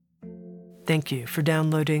Thank you for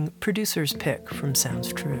downloading Producer's Pick from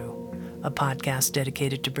Sounds True, a podcast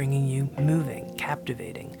dedicated to bringing you moving,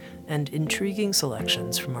 captivating, and intriguing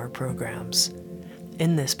selections from our programs.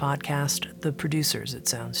 In this podcast, the producers at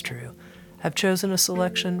Sounds True have chosen a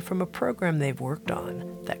selection from a program they've worked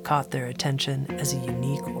on that caught their attention as a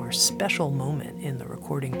unique or special moment in the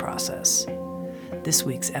recording process. This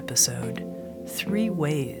week's episode, 3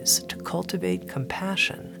 Ways to Cultivate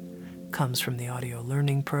Compassion, comes from the audio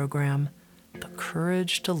learning program, The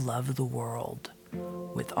Courage to Love the World,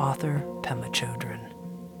 with author Pema Chödrön.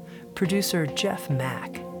 Producer Jeff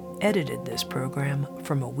Mack edited this program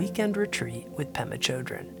from a weekend retreat with Pema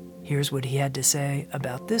Chödrön. Here's what he had to say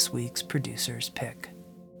about this week's Producer's Pick.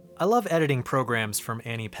 I love editing programs from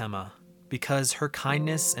Annie Pema because her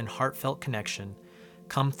kindness and heartfelt connection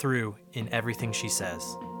come through in everything she says.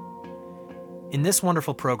 In this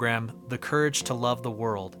wonderful program, The Courage to Love the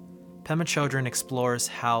World, Pema Chödrön explores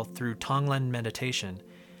how, through Tonglen meditation,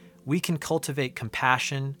 we can cultivate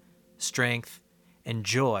compassion, strength, and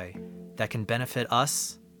joy that can benefit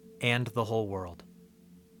us and the whole world.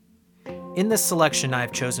 In this selection I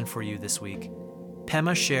have chosen for you this week,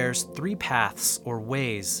 Pema shares 3 paths or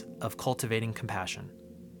ways of cultivating compassion.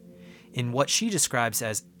 In what she describes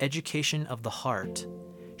as education of the heart,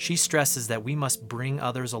 she stresses that we must bring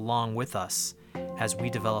others along with us as we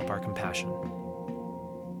develop our compassion.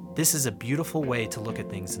 This is a beautiful way to look at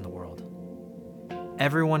things in the world.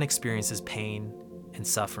 Everyone experiences pain and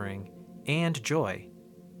suffering and joy.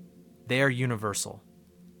 They are universal.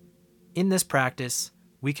 In this practice,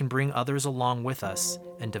 we can bring others along with us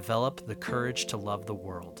and develop the courage to love the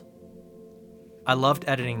world. I loved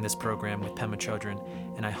editing this program with Pema Chödrön,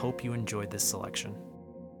 and I hope you enjoyed this selection.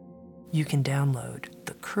 You can download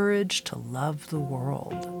The Courage to Love the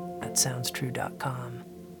World at SoundsTrue.com.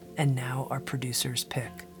 And now our Producer's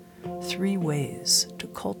Pick, 3 Ways to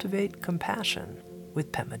Cultivate Compassion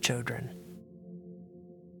with Pema Chödrön.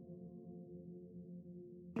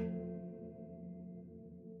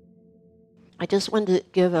 I just wanted to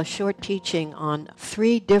give a short teaching on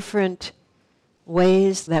 3 different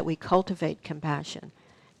ways that we cultivate compassion.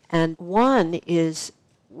 And one is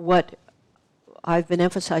what I've been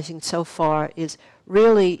emphasizing so far is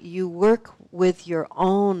really you work with your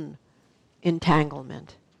own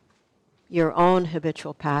entanglement, your own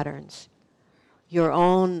habitual patterns, your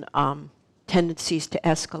own tendencies to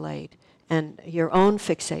escalate, and your own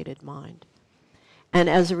fixated mind. And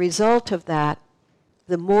as a result of that,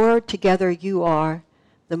 the more together you are,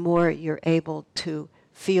 the more you're able to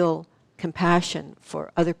feel compassion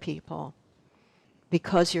for other people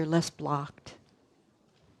because you're less blocked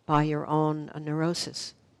by your own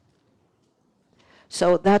neurosis.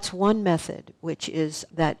 So that's one method, which is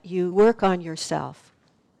that you work on yourself.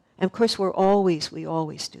 And of course, we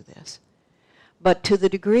always do this. But to the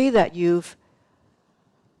degree that you've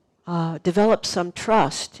developed some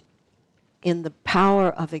trust in the power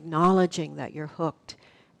of acknowledging that you're hooked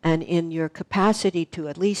and in your capacity to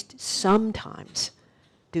at least sometimes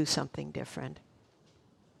do something different,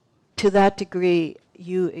 to that degree,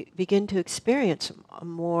 you begin to experience a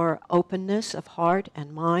more openness of heart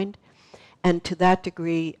and mind, and to that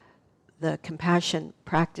degree, the compassion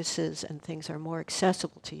practices and things are more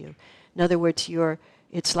accessible to you. In other words,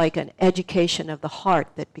 it's like an education of the heart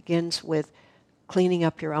that begins with cleaning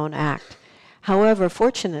up your own act. However,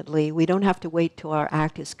 fortunately, we don't have to wait till our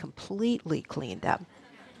act is completely cleaned up.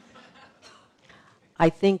 I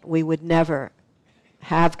think we would never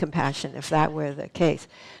have compassion if that were the case.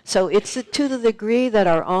 So it's to the degree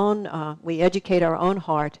that we educate our own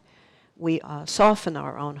heart, we soften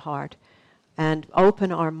our own heart, and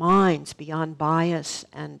open our minds beyond bias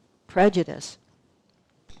and prejudice.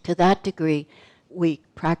 To that degree, we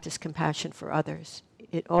practice compassion for others.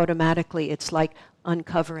 It's like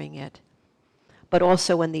uncovering it. But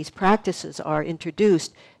also when these practices are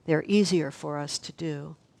introduced, they're easier for us to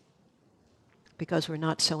do because we're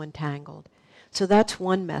not so entangled. So that's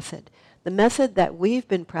one method. The method that we've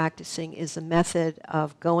been practicing is the method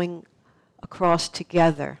of going across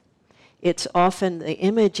together. It's often, the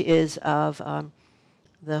image is of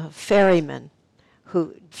the ferryman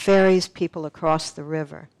who ferries people across the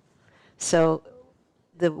river. So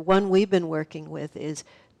the one we've been working with is,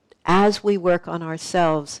 as we work on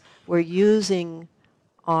ourselves, we're using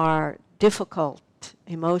our difficult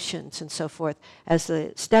emotions and so forth as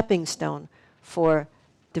the stepping stone for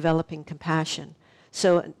developing compassion.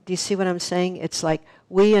 So do you see what I'm saying? It's like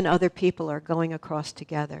we and other people are going across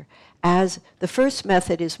together. As the first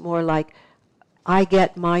method is more like I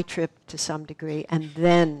get my trip to some degree and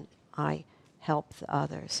then I help the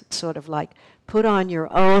others. It's sort of like put on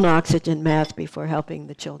your own oxygen mask before helping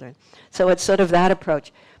the children. So it's sort of that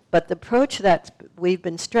approach. But the approach that we've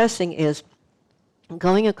been stressing is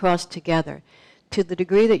going across together to the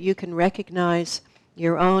degree that you can recognize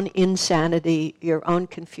your own insanity, your own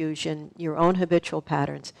confusion, your own habitual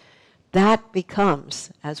patterns. That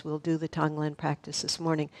becomes, as we'll do the Tonglen practice this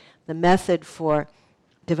morning, the method for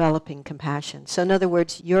developing compassion. So in other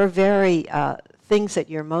words, your very things that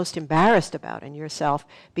you're most embarrassed about in yourself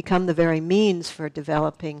become the very means for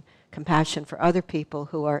developing compassion for other people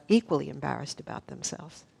who are equally embarrassed about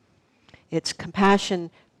themselves. It's compassion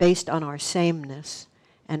based on our sameness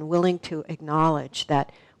and willing to acknowledge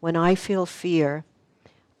that when I feel fear,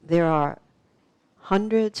 there are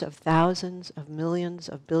hundreds of thousands of millions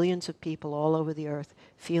of billions of people all over the earth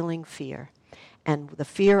feeling fear. And the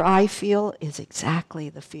fear I feel is exactly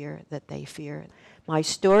the fear that they fear. My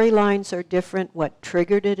storylines are different, what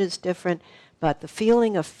triggered it is different, but the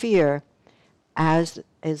feeling of fear as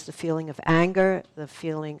is the feeling of anger, the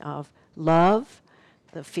feeling of love,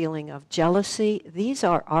 the feeling of jealousy. These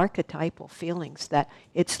are archetypal feelings that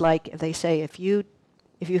it's like they say if you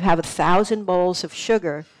have 1,000 bowls of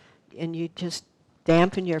sugar and you just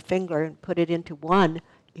dampen your finger and put it into one,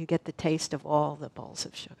 you get the taste of all the bowls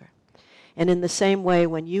of sugar. And in the same way,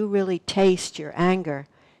 when you really taste your anger,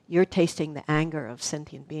 you're tasting the anger of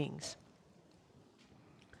sentient beings.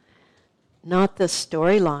 Not the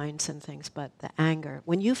storylines and things, but the anger.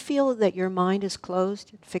 When you feel that your mind is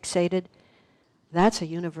closed, fixated, that's a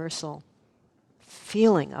universal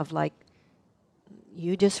feeling of like,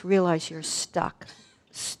 you just realize you're stuck.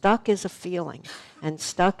 Stuck is a feeling, and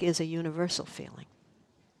stuck is a universal feeling.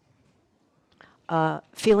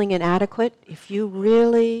 Feeling inadequate, if you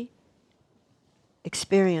really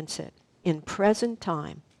experience it in present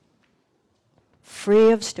time,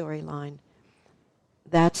 free of storyline,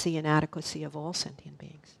 that's the inadequacy of all sentient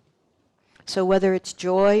beings. So whether it's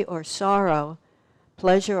joy or sorrow,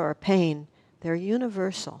 pleasure or pain, they're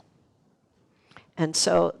universal. And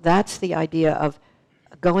so that's the idea of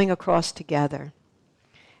going across together.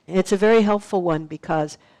 And it's a very helpful one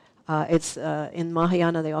because it's in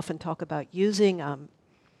Mahayana they often talk about using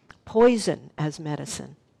poison as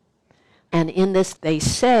medicine. And in this they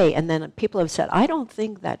say, and then people have said, I don't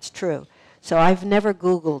think that's true. So I've never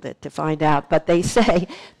Googled it to find out, but they say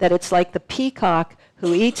that it's like the peacock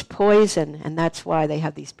who eats poison, and that's why they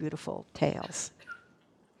have these beautiful tails.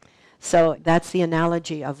 So that's the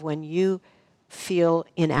analogy of when you feel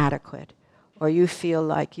inadequate, or you feel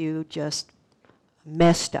like you just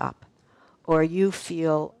messed up, or you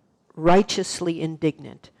feel righteously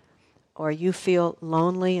indignant, or you feel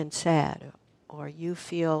lonely and sad, or you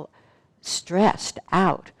feel stressed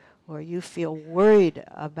out, or you feel worried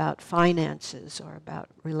about finances or about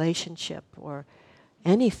relationship or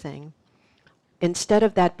anything, instead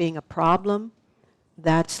of that being a problem,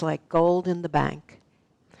 that's like gold in the bank,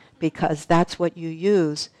 because that's what you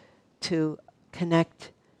use to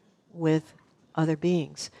connect with other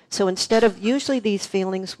beings. So instead of, usually these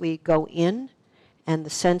feelings we go in, and the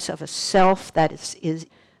sense of a self that is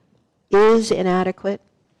inadequate,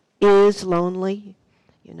 is lonely,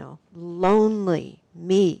 lonely,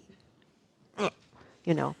 me,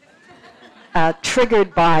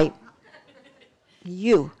 triggered by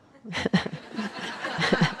you,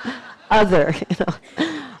 other,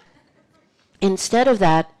 Instead of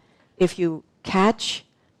that, if you catch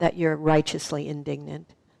that you're righteously indignant,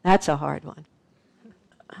 that's a hard one.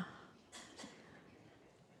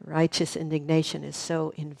 Righteous indignation is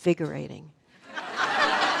so invigorating.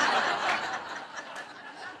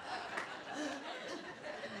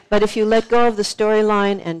 But if you let go of the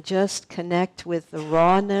storyline and just connect with the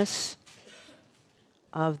rawness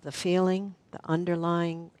of the feeling, the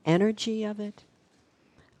underlying energy of it,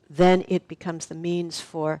 then it becomes the means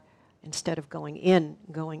for, instead of going in,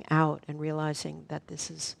 going out and realizing that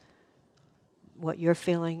this is what you're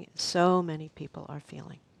feeling, so many people are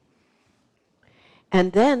feeling.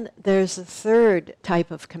 And then there's a third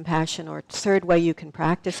type of compassion, or third way you can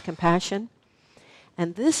practice compassion.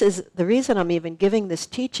 And this is, the reason I'm even giving this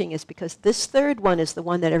teaching is because this third one is the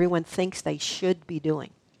one that everyone thinks they should be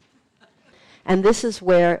doing. And this is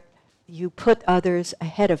where you put others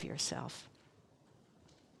ahead of yourself.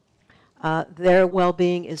 Their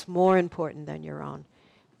well-being is more important than your own.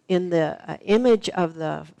 In the image of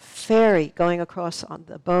the ferry going across on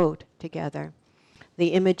the boat together,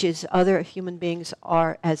 the image is other human beings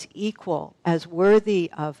are as equal, as worthy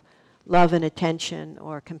of love and attention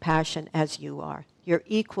or compassion as you are. You're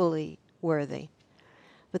equally worthy.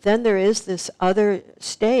 But then there is this other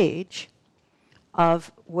stage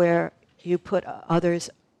of where you put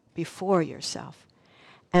others before yourself.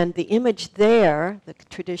 And the image there, the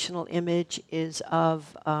traditional image, is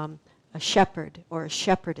of a shepherd or a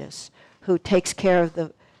shepherdess who takes care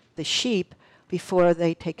of the sheep before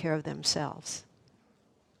they take care of themselves.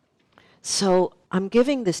 So I'm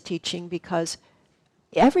giving this teaching because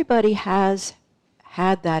everybody has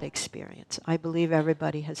had that experience. I believe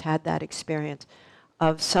everybody has had that experience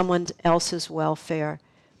of someone else's welfare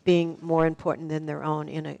being more important than their own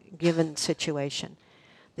in a given situation.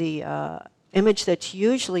 The image that's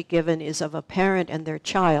usually given is of a parent and their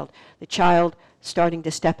child. The child starting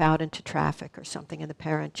to step out into traffic or something, and the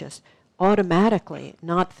parent just automatically,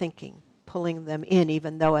 not thinking, pulling them in,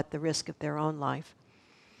 even though at the risk of their own life.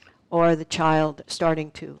 Or the child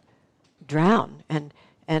starting to drown,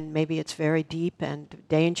 and maybe it's very deep and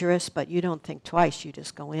dangerous, but you don't think twice, you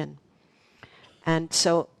just go in. And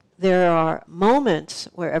so there are moments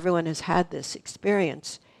where everyone has had this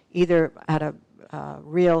experience, either at a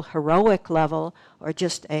real heroic level or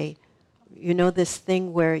just this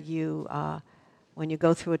thing where you, when you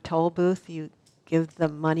go through a toll booth, you give the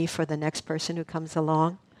money for the next person who comes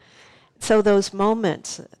along. So those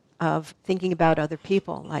moments of thinking about other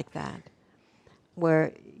people like that,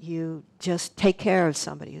 where you just take care of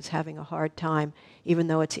somebody who's having a hard time, even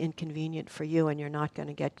though it's inconvenient for you and you're not going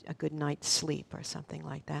to get a good night's sleep or something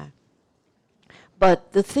like that.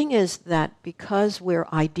 But the thing is that because we're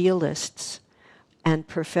idealists and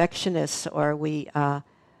perfectionists, or we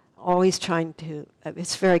always trying to,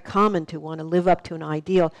 it's very common to want to live up to an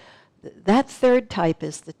ideal, that third type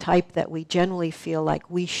is the type that we generally feel like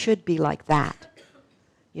we should be like that,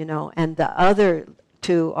 and the other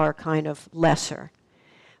two are kind of lesser.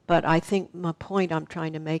 But I think my point I'm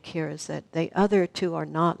trying to make here is that the other two are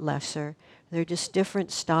not lesser. They're just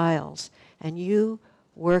different styles. And you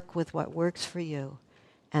work with what works for you.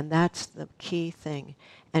 And that's the key thing.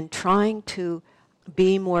 And trying to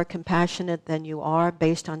be more compassionate than you are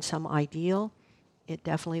based on some ideal, it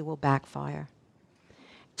definitely will backfire.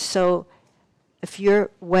 So if your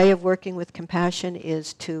way of working with compassion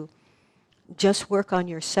is to just work on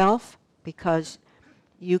yourself because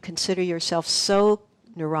you consider yourself so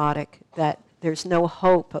neurotic that there's no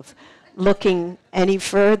hope of looking any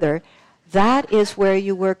further, that is where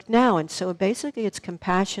you work now. And so basically it's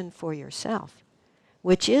compassion for yourself,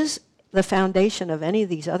 which is the foundation of any of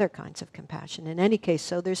these other kinds of compassion in any case.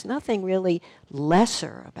 So there's nothing really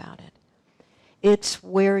lesser about it. It's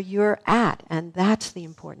where you're at, and that's the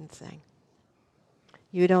important thing.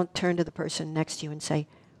 You don't turn to the person next to you and say,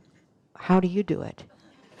 "How do you do it?"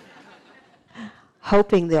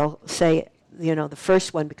 Hoping they'll say, the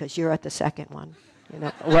first one because you're at the second one,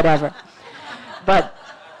 whatever. But,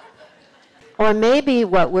 or maybe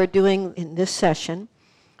what we're doing in this session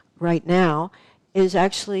right now is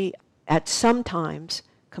actually at some times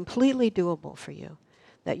completely doable for you.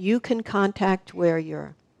 That you can contact where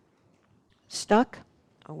you're stuck,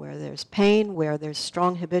 or where there's pain, where there's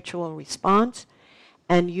strong habitual response,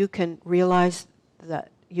 and you can realize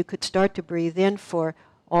that you could start to breathe in for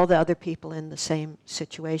all the other people in the same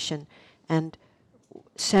situation and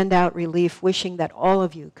send out relief, wishing that all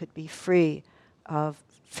of you could be free of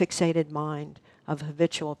fixated mind, of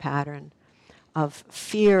habitual pattern, of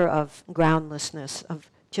fear of groundlessness, of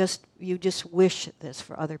you just wish this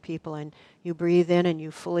for other people, and you breathe in and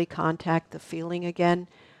you fully contact the feeling again.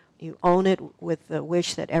 You own it with the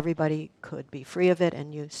wish that everybody could be free of it,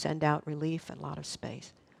 and you send out relief and a lot of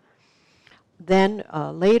space. Then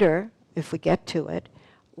later, if we get to it,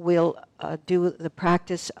 we'll do the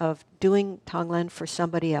practice of doing Tonglen for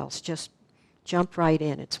somebody else. Just jump right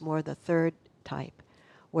in. It's more the third type,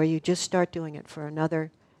 where you just start doing it for another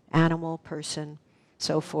animal, person,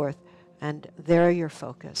 so forth, and they're your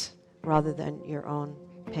focus, rather than your own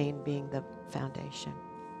pain being the foundation.